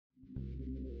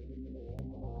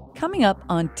Coming up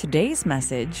on today's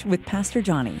message with Pastor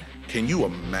Johnnie. Can you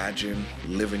imagine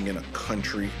living in a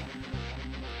country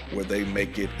where they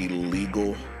make it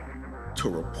illegal to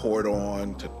report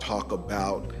on, to talk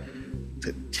about,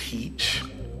 to teach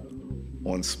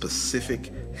on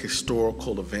specific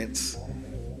historical events?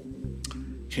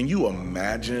 Can you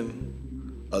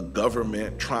imagine a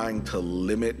government trying to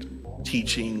limit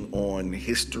teaching on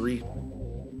history?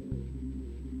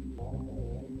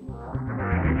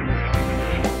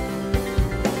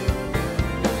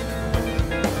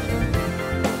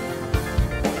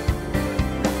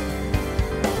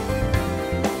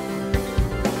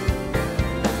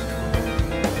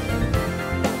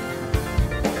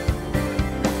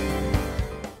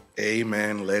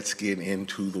 Amen. Let's get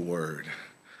into the word.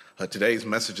 Today's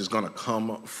message is going to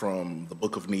come from the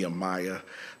book of Nehemiah,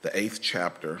 the 8th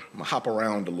chapter. I'm going to hop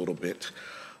around a little bit.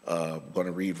 I'm going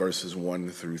to read verses 1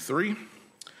 through 3,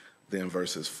 then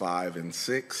verses 5 and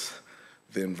 6,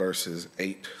 then verses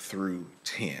 8 through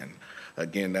 10.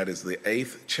 Again, that is the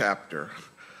 8th chapter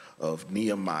of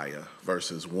Nehemiah,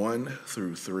 verses 1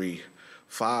 through 3,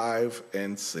 5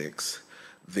 and 6,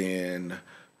 then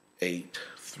 8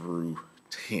 through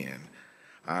 10.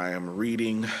 I am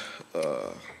reading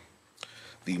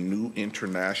the New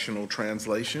International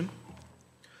Translation.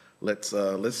 Let's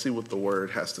see what the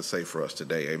word has to say for us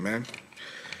today. Amen.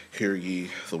 Hear ye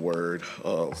the word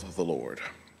of the Lord.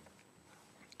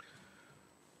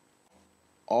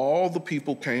 All the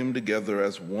people came together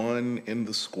as one in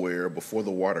the square before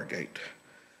the water gate.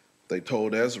 They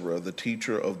told Ezra, the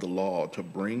teacher of the law, to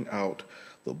bring out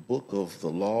the book of the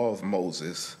law of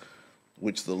Moses,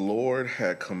 which the Lord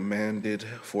had commanded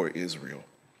for Israel.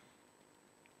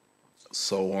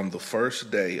 So on the first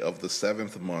day of the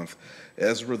 7th month,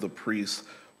 Ezra the priest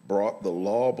brought the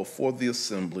law before the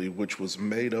assembly, which was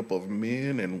made up of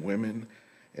men and women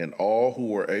and all who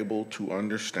were able to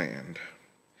understand.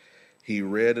 He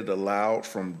read it aloud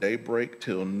from daybreak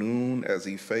till noon as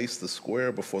he faced the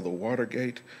square before the water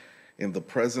gate in the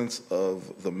presence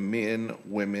of the men,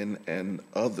 women, and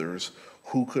others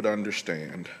who could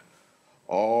understand.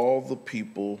 All the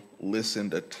people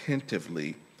listened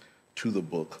attentively to the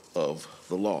book of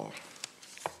the law.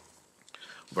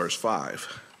 Verse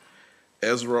 5,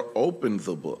 Ezra opened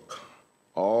the book.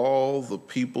 All the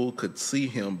people could see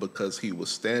him because he was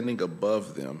standing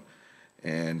above them,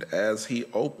 and as he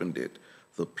opened it,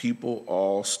 the people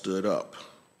all stood up.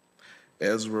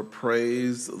 Ezra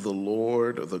praised the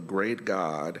Lord, the great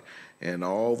God, and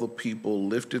all the people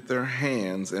lifted their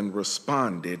hands and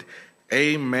responded,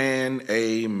 Amen,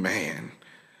 amen.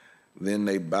 Then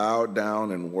they bowed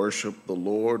down and worshiped the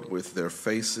Lord with their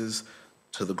faces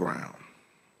to the ground.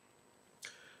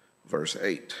 Verse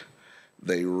 8,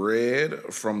 they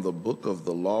read from the book of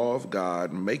the law of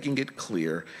God, making it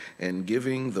clear and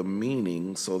giving the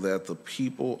meaning so that the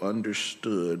people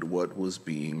understood what was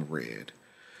being read.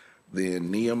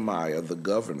 Then Nehemiah, the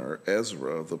governor,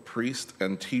 Ezra, the priest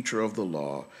and teacher of the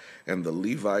law, and the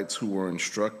Levites who were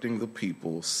instructing the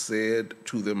people said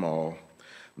to them all,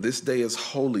 This day is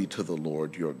holy to the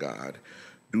Lord your God.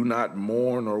 Do not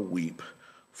mourn or weep,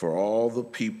 for all the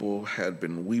people had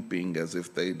been weeping as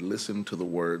if they'd listened to the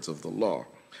words of the law.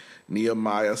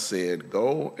 Nehemiah said,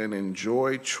 Go and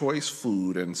enjoy choice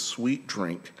food and sweet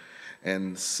drink,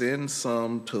 and send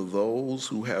some to those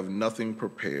who have nothing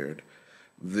prepared.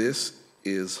 This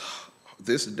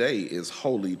day is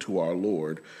holy to our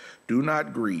Lord. Do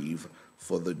not grieve,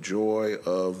 for the joy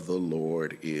of the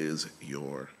Lord is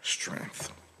your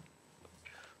strength.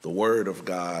 The word of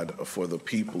God for the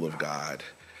people of God.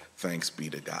 Thanks be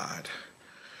to God.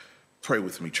 Pray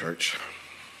with me, church.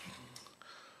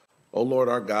 O Lord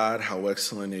our God, how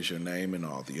excellent is your name in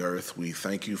all the earth. We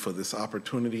thank you for this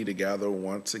opportunity to gather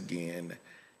once again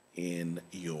in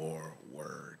your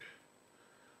word.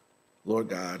 Lord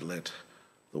God, let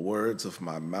the words of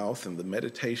my mouth and the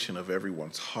meditation of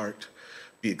everyone's heart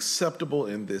be acceptable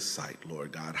in this sight,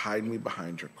 Lord God. Hide me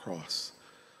behind your cross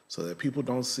so that people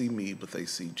don't see me, but they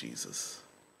see Jesus.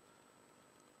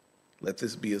 Let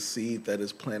this be a seed that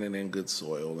is planted in good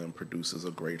soil and produces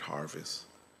a great harvest.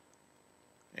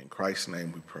 In Christ's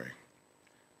name we pray.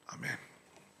 Amen.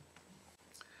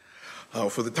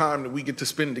 For the time that we get to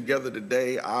spend together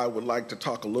today, I would like to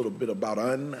talk a little bit about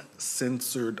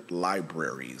uncensored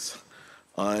libraries.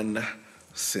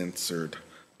 Uncensored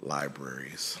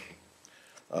libraries.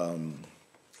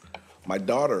 My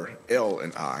daughter, Elle,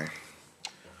 and I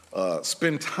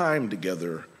spend time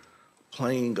together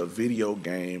playing a video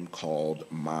game called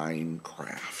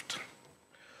Minecraft.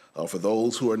 For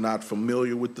those who are not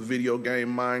familiar with the video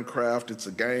game Minecraft, it's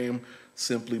a game,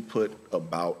 simply put,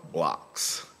 about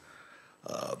blocks.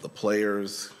 The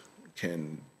players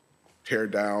can tear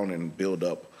down and build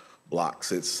up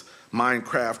blocks.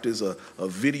 Minecraft is a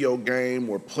video game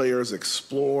where players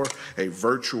explore a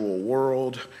virtual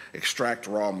world, extract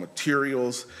raw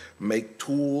materials, make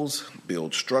tools,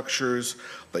 build structures.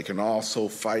 They can also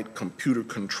fight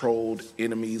computer-controlled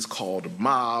enemies called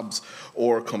mobs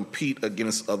or compete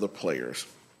against other players.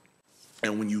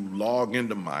 And when you log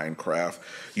into Minecraft,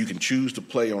 you can choose to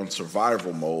play on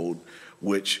survival mode,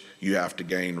 which you have to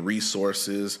gain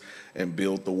resources and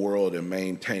build the world and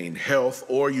maintain health,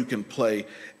 or you can play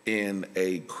in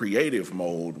a creative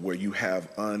mode where you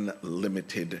have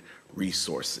unlimited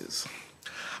resources.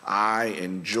 I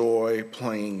enjoy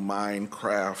playing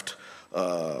Minecraft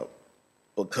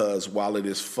because while it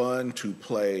is fun to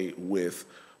play with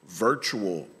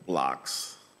virtual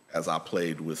blocks, as I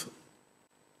played with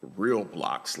real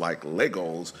blocks like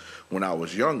Legos when I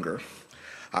was younger,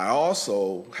 I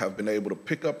also have been able to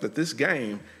pick up that this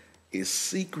game is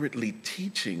secretly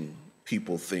teaching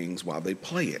people things while they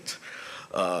play it.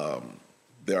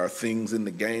 There are things in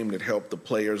the game that help the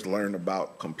players learn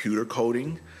about computer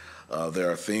coding.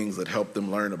 There are things that help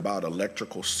them learn about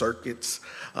electrical circuits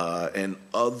and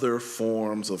other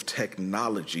forms of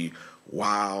technology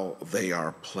while they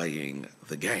are playing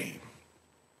the game.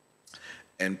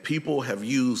 And people have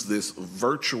used this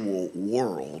virtual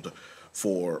world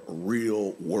for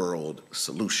real world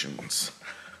solutions.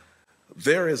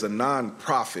 There is a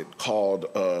nonprofit called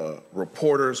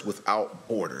Reporters Without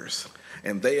Borders,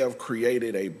 and they have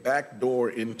created a backdoor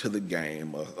into the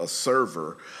game, a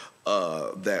server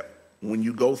that when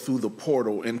you go through the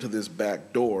portal into this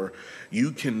back door,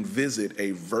 you can visit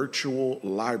a virtual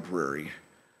library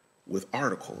with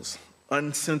articles,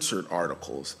 uncensored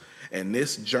articles, and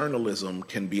this journalism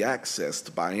can be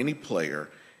accessed by any player,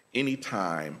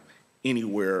 anytime,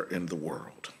 anywhere in the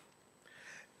world.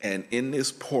 And in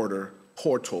this portal,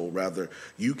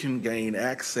 you can gain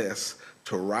access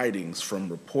to writings from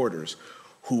reporters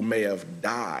who may have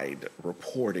died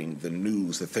reporting the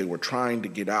news that they were trying to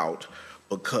get out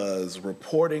because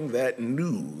reporting that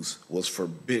news was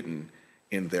forbidden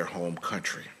in their home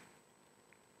country.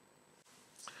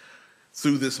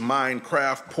 Through this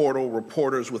Minecraft portal,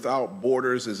 Reporters Without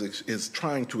Borders is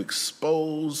trying to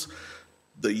expose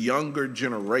the younger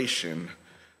generation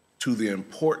to the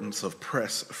importance of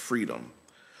press freedom.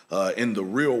 In the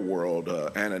real world,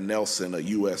 Anna Nelson, a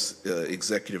U.S.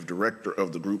 executive director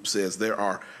of the group, says there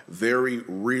are very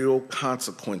real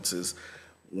consequences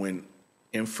when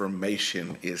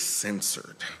information is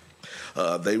censored.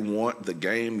 They want the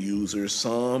game users,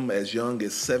 some as young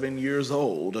as 7 years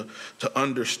old, to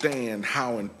understand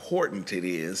how important it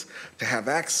is to have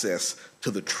access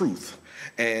to the truth.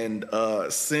 And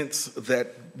since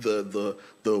that the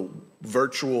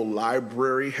virtual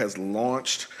library has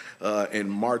launched in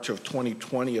March of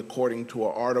 2020, according to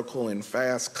an article in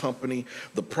Fast Company,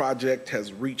 the project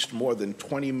has reached more than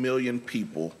 20 million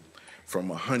people from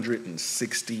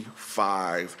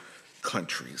 165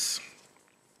 countries.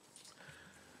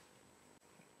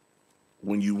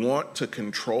 When you want to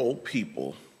control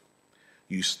people,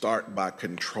 you start by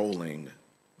controlling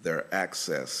their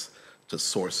access to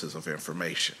sources of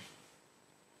information.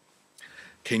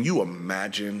 Can you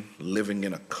imagine living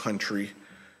in a country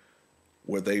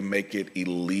where they make it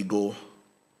illegal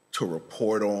to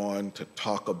report on, to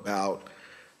talk about,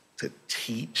 to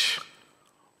teach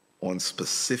on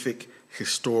specific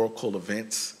historical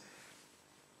events?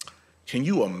 Can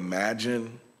you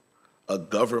imagine a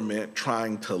government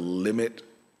trying to limit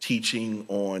teaching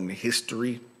on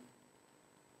history?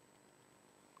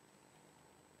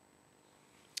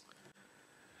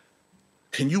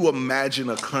 Can you imagine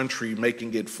a country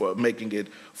making it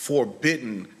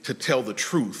forbidden to tell the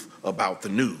truth about the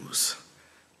news?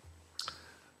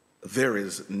 There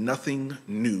is nothing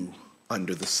new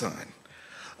under the sun.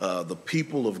 The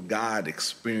people of God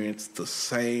experienced the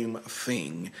same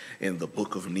thing in the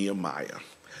book of Nehemiah.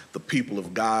 The people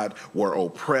of God were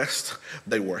oppressed.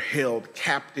 They were held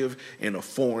captive in a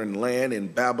foreign land in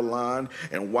Babylon.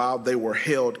 And while they were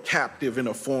held captive in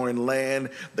a foreign land,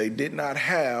 they did not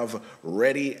have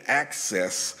ready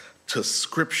access to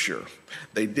Scripture.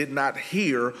 They did not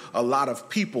hear a lot of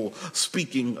people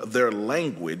speaking their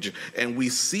language. And we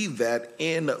see that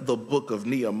in the book of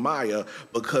Nehemiah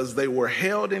because they were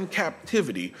held in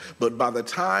captivity. But by the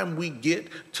time we get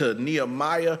to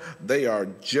Nehemiah, they are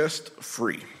just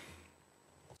free.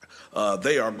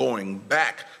 They are going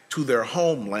back to their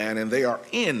homeland, and they are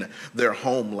in their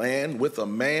homeland with a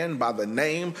man by the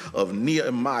name of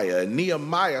Nehemiah.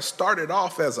 Nehemiah started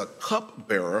off as a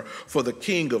cupbearer for the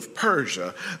king of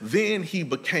Persia. Then he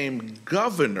became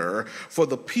governor for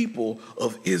the people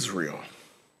of Israel.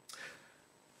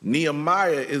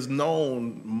 Nehemiah is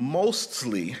known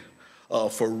mostly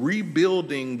for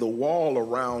rebuilding the wall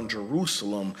around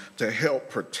Jerusalem to help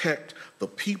protect the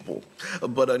people.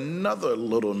 But another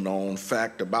little known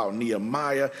fact about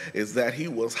Nehemiah is that he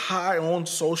was high on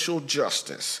social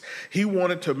justice. He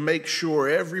wanted to make sure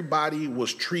everybody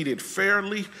was treated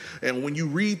fairly. And when you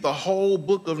read the whole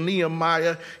book of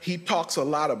Nehemiah, he talks a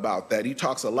lot about that. He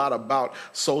talks a lot about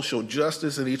social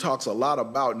justice, and he talks a lot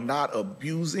about not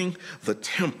abusing the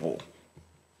temple.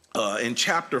 In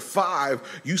chapter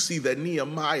 5, you see that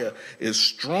Nehemiah is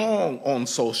strong on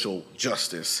social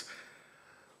justice.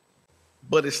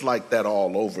 But it's like that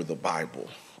all over the Bible.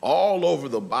 All over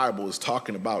the Bible is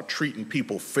talking about treating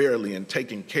people fairly and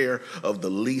taking care of the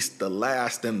least, the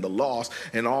last, and the lost,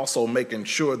 and also making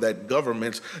sure that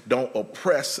governments don't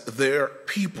oppress their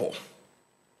people.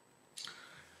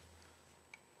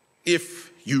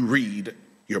 If you read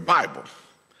your Bible.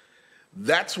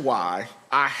 That's why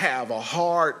I have a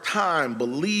hard time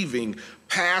believing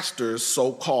pastors,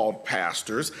 so-called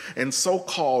pastors, and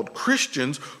so-called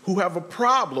Christians who have a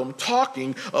problem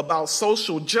talking about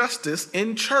social justice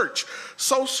in church.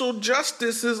 Social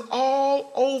justice is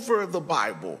all over the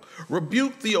Bible.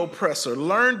 Rebuke the oppressor,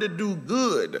 learn to do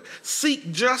good,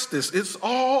 seek justice. It's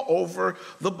all over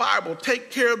the Bible.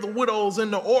 Take care of the widows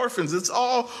and the orphans. It's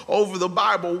all over the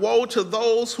Bible. Woe to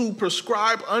those who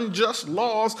prescribe unjust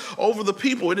laws over the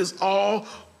people. It is all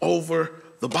over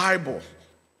the Bible.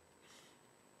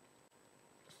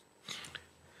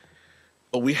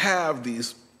 But we have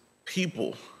these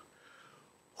people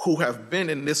who have been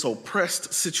in this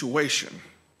oppressed situation,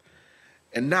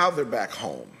 and now they're back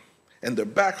home. And they're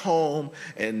back home,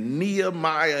 and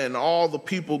Nehemiah and all the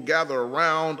people gather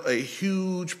around a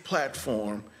huge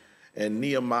platform, and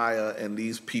Nehemiah and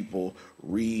these people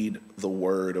read the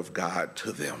word of God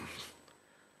to them.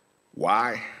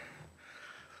 Why?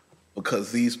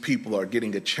 Because these people are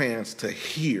getting a chance to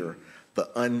hear the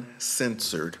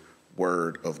uncensored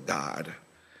word of God.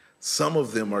 Some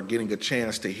of them are getting a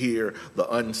chance to hear the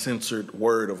uncensored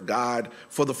word of God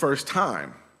for the first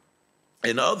time.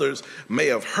 And others may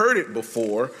have heard it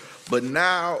before, but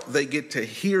now they get to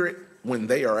hear it when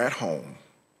they are at home.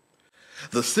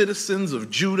 The citizens of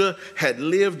Judah had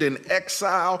lived in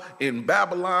exile in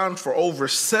Babylon for over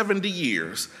 70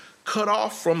 years, cut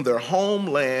off from their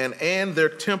homeland and their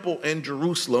temple in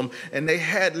Jerusalem, and they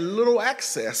had little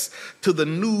access to the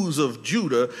news of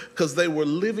Judah because they were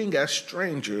living as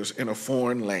strangers in a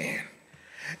foreign land.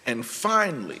 And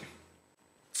finally,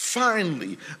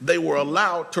 they were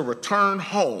allowed to return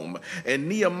home, and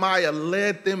Nehemiah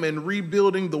led them in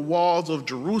rebuilding the walls of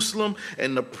Jerusalem,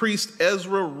 and the priest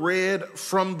Ezra read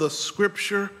from the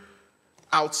scripture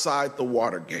outside the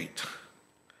water gate,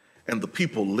 and the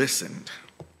people listened.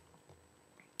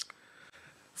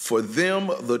 For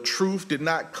them, the truth did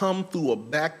not come through a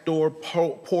backdoor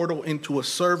portal into a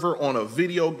server on a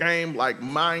video game like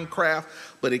Minecraft,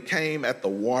 but it came at the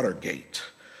water gate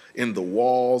in the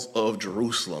walls of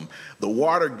Jerusalem. The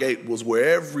water gate was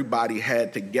where everybody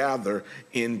had to gather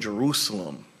in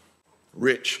Jerusalem.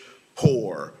 Rich,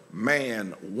 poor,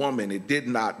 man, woman, it did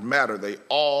not matter. They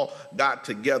all got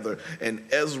together, and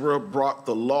Ezra brought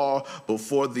the law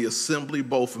before the assembly,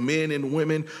 both men and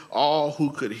women, all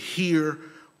who could hear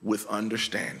with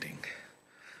understanding.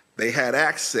 They had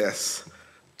access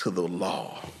to the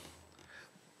law,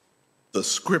 the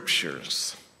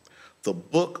scriptures, the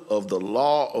book of the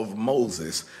law of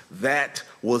Moses. That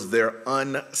was their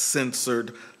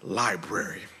uncensored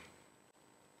library.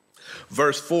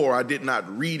 Verse 4, I did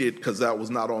not read it because that was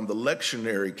not on the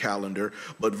lectionary calendar,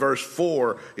 but verse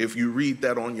 4, if you read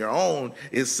that on your own,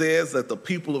 it says that the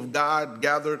people of God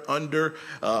gathered under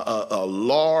a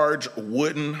large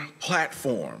wooden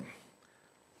platform.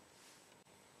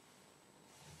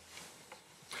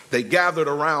 They gathered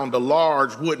around a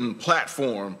large wooden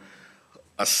platform,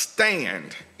 a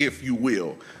stand, if you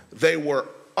will. They were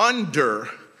under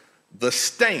the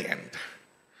stand,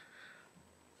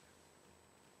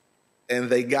 and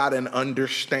they got an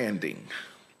understanding.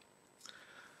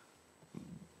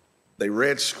 They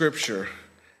read scripture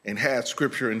and had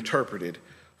scripture interpreted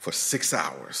for 6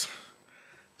 hours.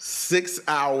 6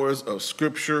 hours of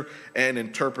scripture and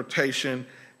interpretation,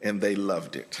 and they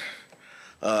loved it.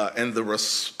 And the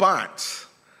response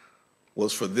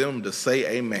was for them to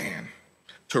say amen,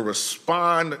 to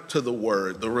respond to the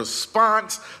word. The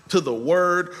response to the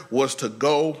word was to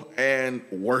go and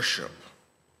worship.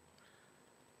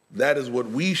 That is what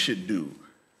we should do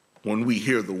when we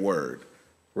hear the word.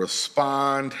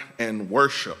 Respond and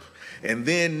worship. And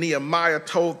then Nehemiah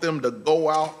told them to go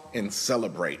out and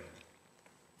celebrate.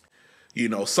 You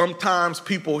know, sometimes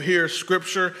people hear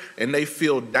scripture and they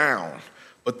feel down.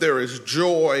 But there is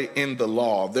joy in the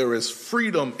law. There is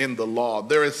freedom in the law.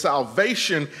 There is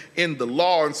salvation in the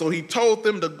law. And so he told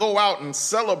them to go out and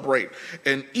celebrate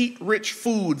and eat rich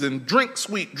foods and drink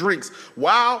sweet drinks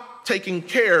while taking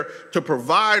care to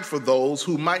provide for those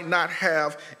who might not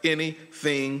have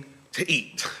anything to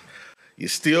eat. You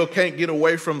still can't get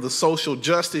away from the social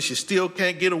justice. You still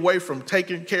can't get away from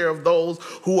taking care of those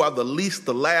who are the least,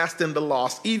 the last, and the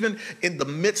lost, even in the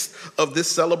midst of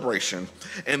this celebration.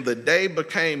 And the day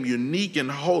became unique and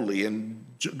holy, and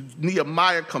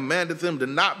Nehemiah commanded them to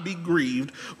not be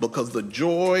grieved because the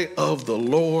joy of the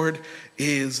Lord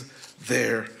is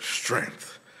their strength.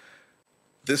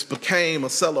 This became a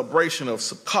celebration of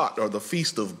Sukkot, or the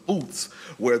Feast of Booths,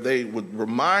 where they would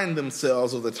remind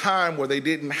themselves of the time where they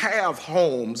didn't have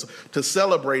homes to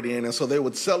celebrate in. And so they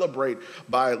would celebrate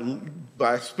by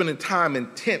spending time in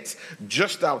tents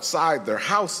just outside their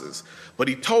houses. But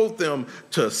he told them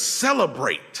to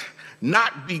celebrate,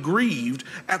 not be grieved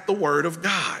at the word of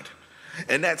God.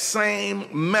 And that same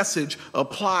message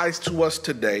applies to us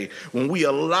today. When we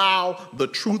allow the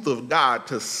truth of God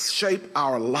to shape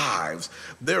our lives,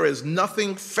 there is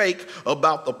nothing fake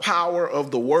about the power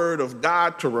of the word of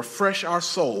God to refresh our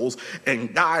souls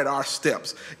and guide our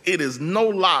steps. It is no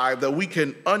lie that we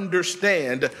can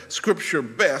understand Scripture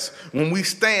best when we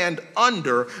stand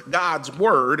under God's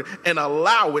word and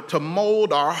allow it to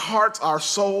mold our hearts, our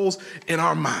souls, and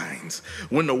our minds.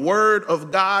 When the word of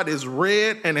God is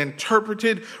read and interpreted,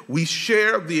 we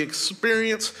share the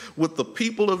experience with the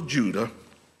people of Judah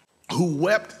who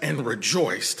wept and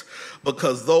rejoiced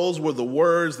because those were the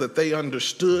words that they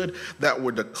understood that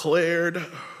were declared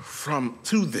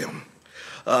to them.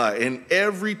 In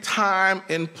every time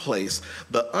and place,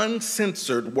 the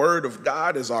uncensored word of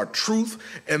God is our truth,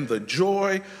 and the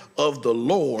joy of the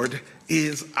Lord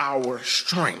is our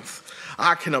strength.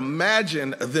 I can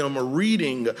imagine them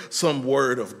reading some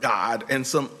word of God and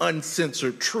some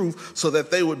uncensored truth so that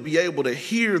they would be able to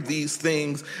hear these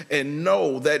things and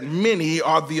know that many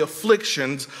are the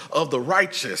afflictions of the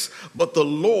righteous, but the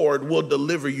Lord will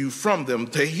deliver you from them.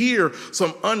 To hear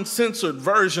some uncensored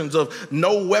versions of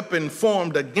no weapon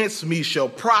formed against me shall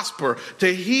prosper.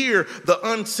 To hear the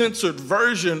uncensored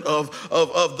version of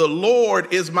the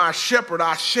Lord is my shepherd,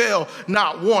 I shall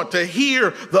not want. To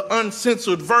hear the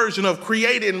uncensored version of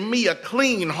create in me a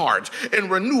clean heart and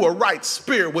renew a right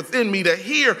spirit within me. To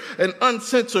hear an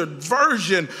uncensored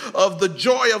version of the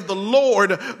joy of the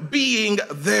Lord being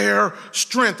their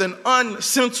strength. An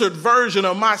uncensored version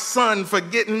of my son,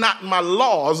 forget not my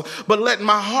laws, but let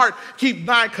my heart keep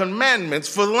thy commandments.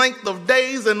 For length of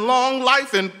days and long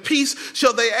life and peace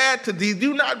shall they add to thee.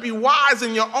 Do not be wise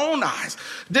in your own eyes.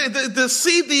 To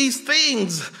see these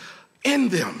things in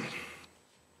them.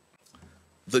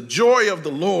 The joy of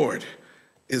the Lord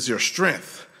is your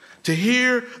strength. To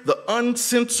hear the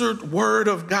uncensored word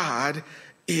of God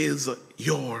is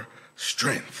your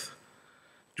strength.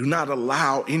 Do not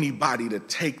allow anybody to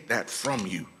take that from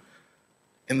you.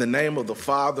 In the name of the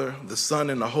Father, the Son,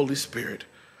 and the Holy Spirit,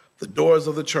 the doors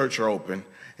of the church are open,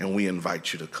 and we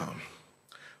invite you to come.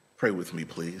 Pray with me,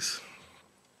 please.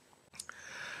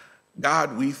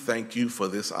 God, we thank you for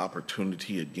this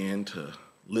opportunity again to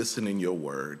listen in your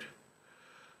word,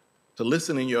 to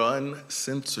listen in your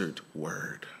uncensored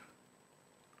word.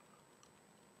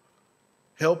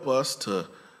 Help us to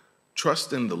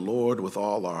trust in the Lord with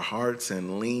all our hearts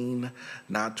and lean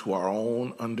not to our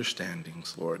own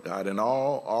understandings, Lord God. In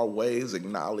all our ways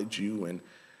acknowledge you, and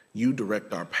you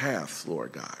direct our paths,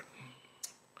 Lord God.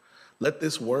 Let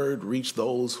this word reach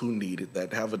those who need it,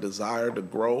 that have a desire to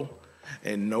grow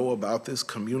and know about this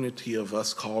community of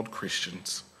us called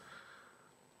Christians.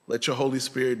 Let your Holy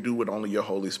Spirit do what only your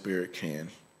Holy Spirit can.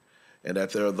 And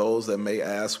that there are those that may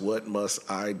ask, what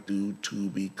must I do to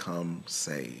become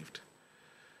saved?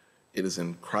 It is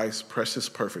in Christ's precious,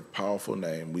 perfect, powerful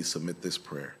name we submit this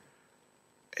prayer.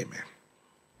 Amen.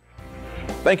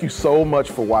 Thank you so much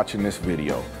for watching this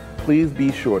video. Please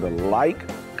be sure to like,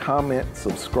 comment,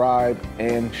 subscribe,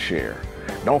 and share.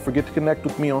 Don't forget to connect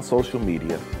with me on social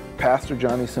media, Pastor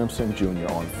Johnnie Simpson Jr.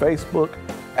 on Facebook,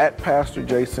 at Pastor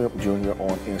J. Simp Jr.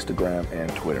 on Instagram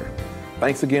and Twitter.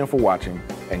 Thanks again for watching,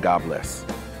 and God bless.